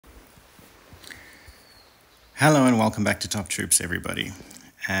Hello and welcome back to Top Troops, everybody.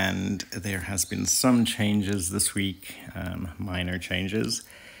 And there has been some changes this week, minor changes.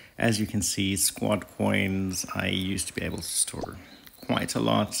 As you can see, squad coins, I used to be able to store quite a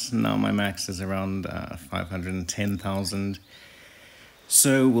lot. Now my max is around 510,000.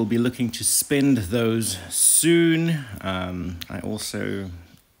 So we'll be looking to spend those soon. I also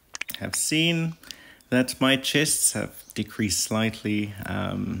have seen that my chests have decreased slightly.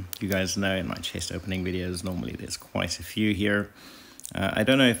 You guys know in my chest opening videos, normally there's quite a few here. I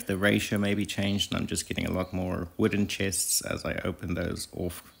don't know if the ratio maybe changed and I'm just getting a lot more wooden chests as I open those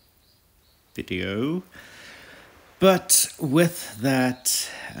off video. But with that,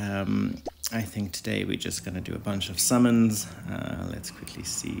 I think today we're just going to do a bunch of summons. Let's quickly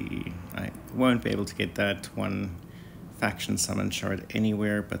see. I won't be able to get that one faction summon shard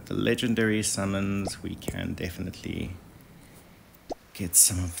anywhere, but the legendary summons, we can definitely get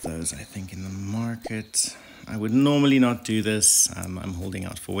some of those, I think, in the market. I would normally not do this. I'm holding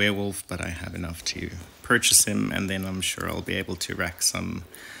out for Werewolf, but I have enough to purchase him, and then I'm sure I'll be able to rack some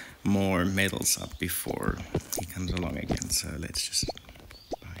more medals up before he comes along again. So let's just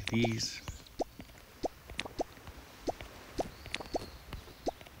buy these.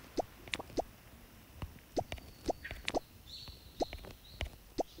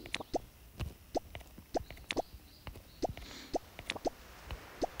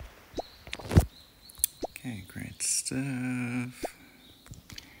 Okay, great stuff.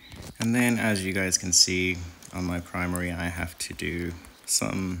 And then, as you guys can see on my primary, I have to do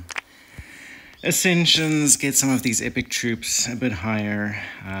some ascensions, get some of these epic troops a bit higher.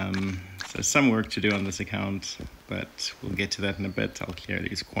 So some work to do on this account, but we'll get to that in a bit. I'll clear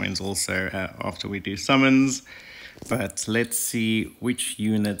these coins also after we do summons. But let's see which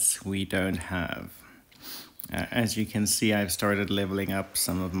units we don't have. As you can see, I've started leveling up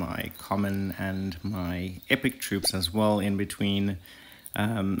some of my common and my epic troops as well in between.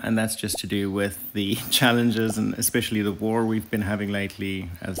 And that's just to do with the challenges and especially the war we've been having lately,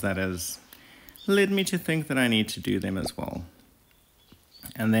 as that has led me to think that I need to do them as well.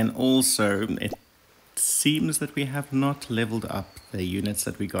 And then also, it seems that we have not leveled up the units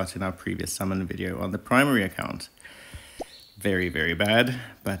that we got in our previous summon video on the primary account. Very, very bad,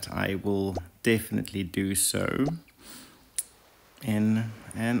 but I will definitely do so in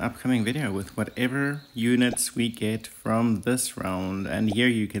an upcoming video with whatever units we get from this round. And here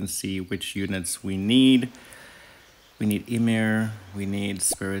you can see which units we need. We need Ymir, we need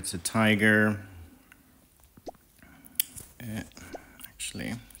Spirited Tiger,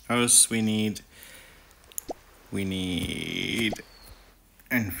 actually, Os we need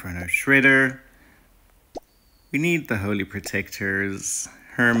Inferno Shredder, we need the Holy Protectors,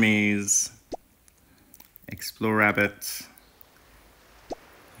 Hermes, Explore Rabbit,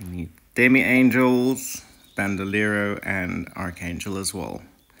 we need Demi-Angels, Bandolero, and Archangel as well.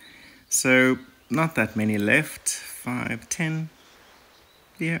 So, not that many left, 5, 10,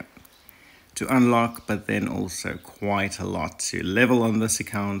 yeah, to unlock, but then also quite a lot to level on this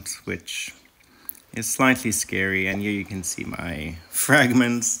account, which is slightly scary. And here you can see my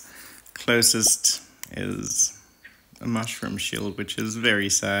fragments. Closest is a mushroom shield, which is very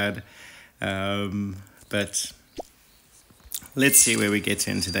sad, but let's see where we get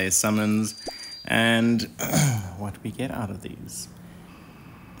in today's summons and what we get out of these.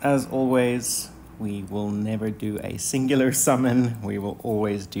 As always, we will never do a singular summon. We will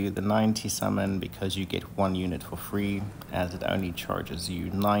always do the 90 summon because you get one unit for free, as it only charges you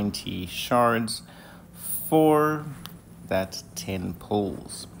 90 shards for that 10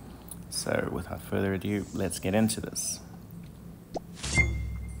 pulls. So without further ado, let's get into this.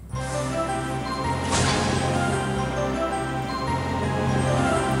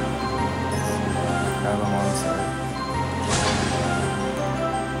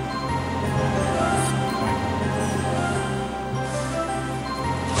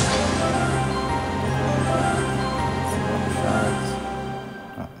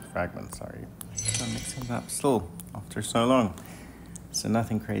 Fragments, sorry. I'm mixing it up still after so long. So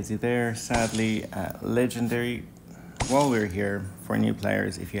nothing crazy there. Sadly, legendary. While we're here, for new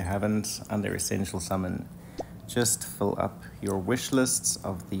players, if you haven't, under Essential Summon, just fill up your wish lists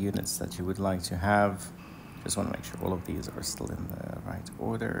of the units that you would like to have. Just want to make sure all of these are still in the right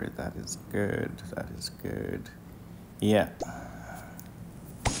order. That is good. That is good. Yeah.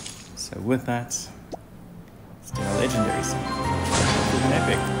 So with that, let's do a legendary summon. An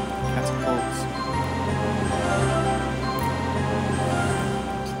epic. Catapults.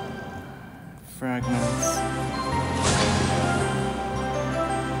 Fragments.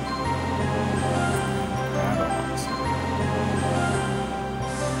 Grab a monster.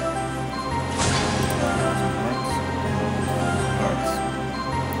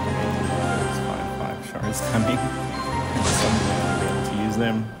 is coming. At some point we'll be able to use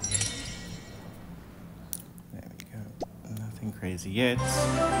them. There we go. Nothing crazy yet.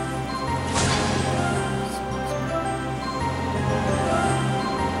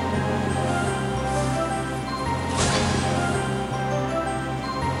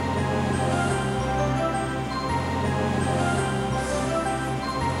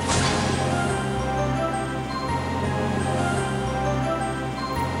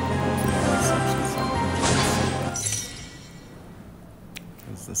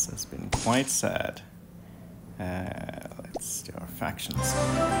 This has been quite sad. Let's do our factions.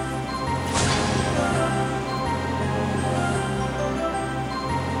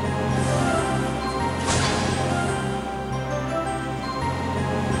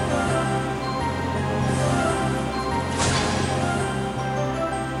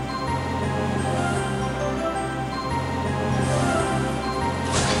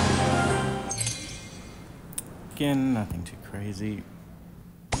 Again, nothing too crazy.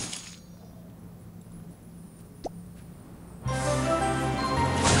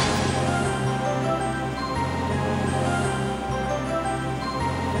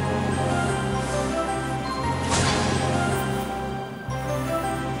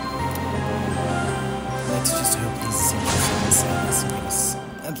 Let's just hope these sieges give us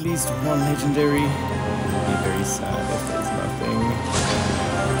at least one legendary. It will be very sad if there's nothing.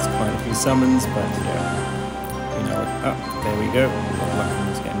 It's quite a few summons, but yeah. You know what? Oh, there we go. What luck in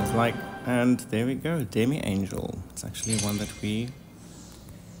this game is like. And there we go, Demi-Angel. It's actually one that we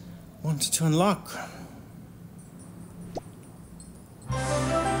wanted to unlock.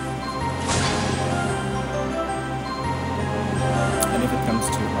 And if it comes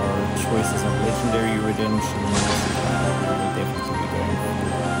to our choices of legendary redemptions, we will definitely be going for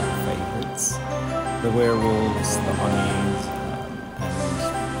favorites. The werewolves, the honeys, and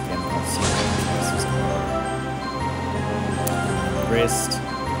then I'll see what the choices are. The rest.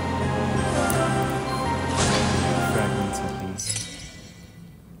 Fragments at least.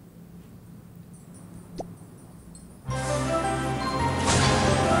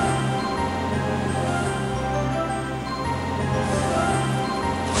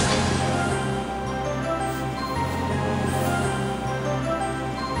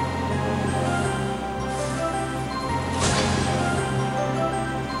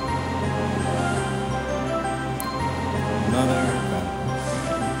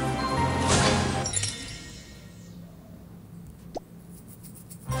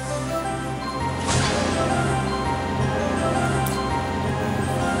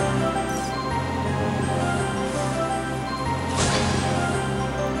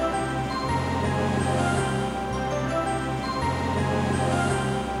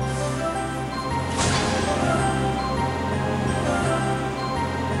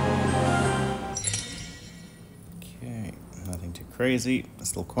 Crazy. There's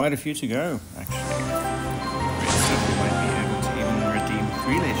still quite a few to go, actually. Great stuff. We might be able to even redeem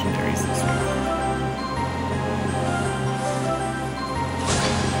 3 legendaries this week.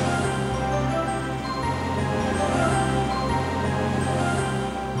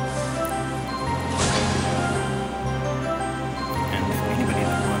 And for anybody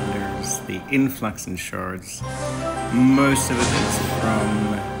that wonders, the influx in shards, most of it is from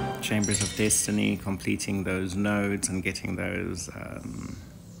Chambers of Destiny, completing those nodes and getting those,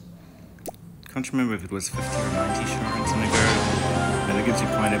 can't remember if it was 50 or 90 shards in a go, but it gives you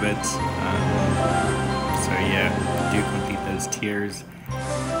quite a bit. So yeah, do complete those tiers.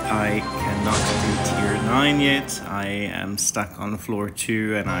 I cannot do tier 9 yet. I am stuck on floor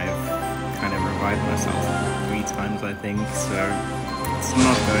 2 and I've kind of revived myself 3 times, I think, so it's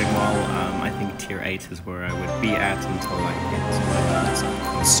not going well. I think tier 8 is where I would be at until I get my bonus up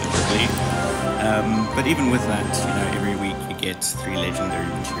considerably. But even with that, you know, every week you get 3 legendary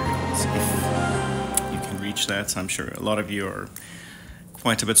materials if you can reach that. I'm sure a lot of you are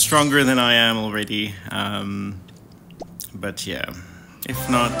quite a bit stronger than I am already. But yeah, if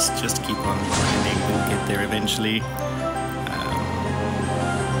not, just keep on grinding. We'll get there eventually.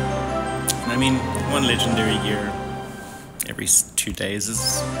 I mean, 1 legendary gear every 2 days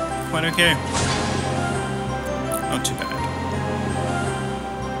is quite okay. Not too bad.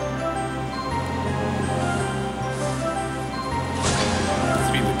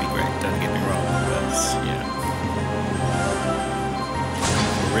 3 would be great, don't get me wrong, but yeah.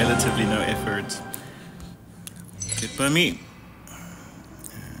 Relatively no effort. Good by me.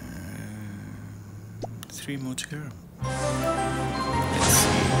 3 more to go. Let's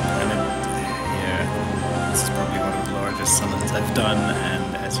see. This is probably one of the largest summons I've done,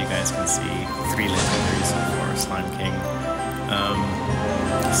 and as you guys can see, 3 legendaries so far, Slime King.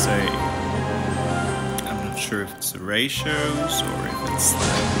 So sure if it's the ratios or if it's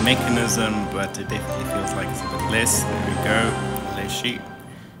the mechanism, but it definitely feels like it's a bit less. There we go, less sheep.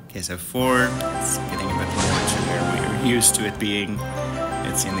 Okay, so 4, it's getting a bit more to where we're used to it being.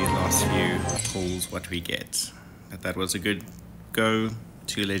 Let's see in these last few pulls what we get. But that was a good go.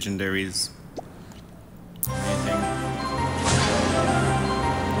 2 legendaries. Amazing.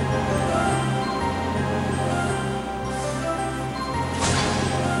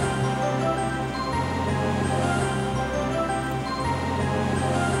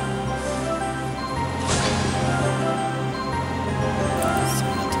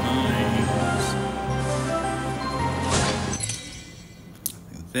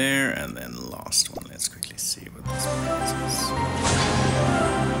 There, and then last one. Let's quickly see what this one is.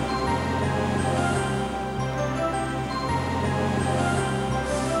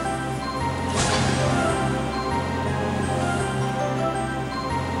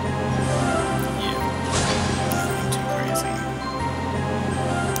 Yeah, nothing too crazy.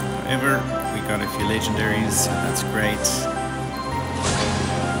 However, we got a few legendaries, so that's great.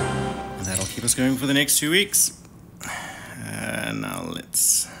 And that'll keep us going for the next 2 weeks. Now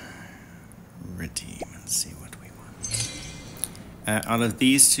let's redeem and see what we want. Out of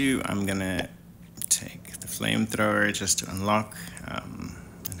these 2, I'm gonna take the flamethrower just to unlock and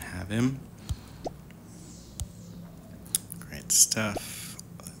have him. Great stuff.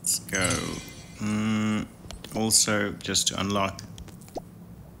 Let's go. Also, just to unlock.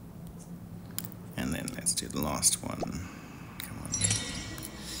 And then let's do the last one. Come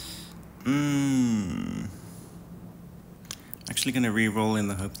on. Actually gonna re-roll in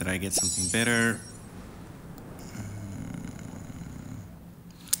the hope that I get something better.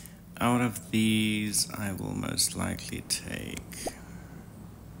 Out of these, I will most likely take...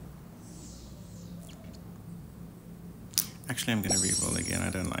 Actually, I'm gonna re-roll again, I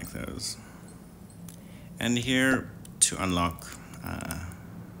don't like those. And here, to unlock.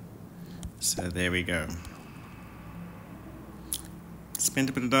 So there we go. Spent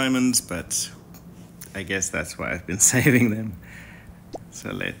a bit of diamonds, but I guess that's why I've been saving them. So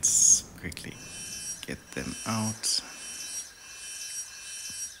let's quickly get them out.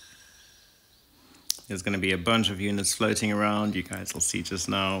 There's going to be a bunch of units floating around. You guys will see just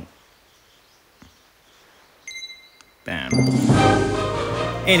now. Bam.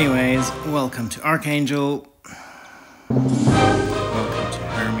 Anyways, welcome to Archangel. Welcome to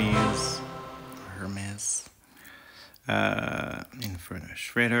Hermes. Inferno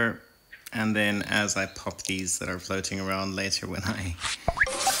Shredder. And then as I pop these that are floating around later when I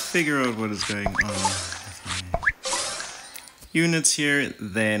figure out what is going on with my units here,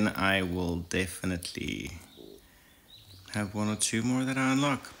 then I will definitely have 1 or 2 more that I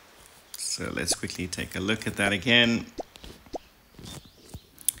unlock. So let's quickly take a look at that again.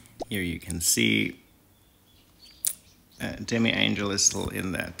 Here you can see Demi Angel is still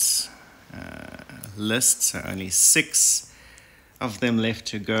in that list, so only 6 of them left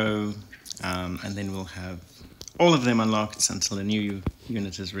to go. And then we'll have all of them unlocked until a new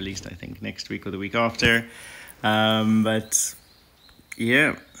unit is released, I think, next week or the week after. But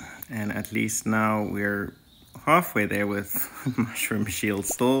yeah, and at least now we're halfway there with Mushroom Shield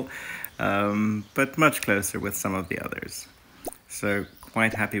still, but much closer with some of the others. So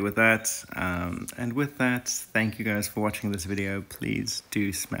quite happy with that. And with that, thank you guys for watching this video. Please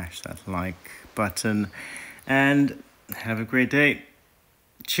do smash that like button and have a great day.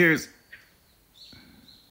 Cheers.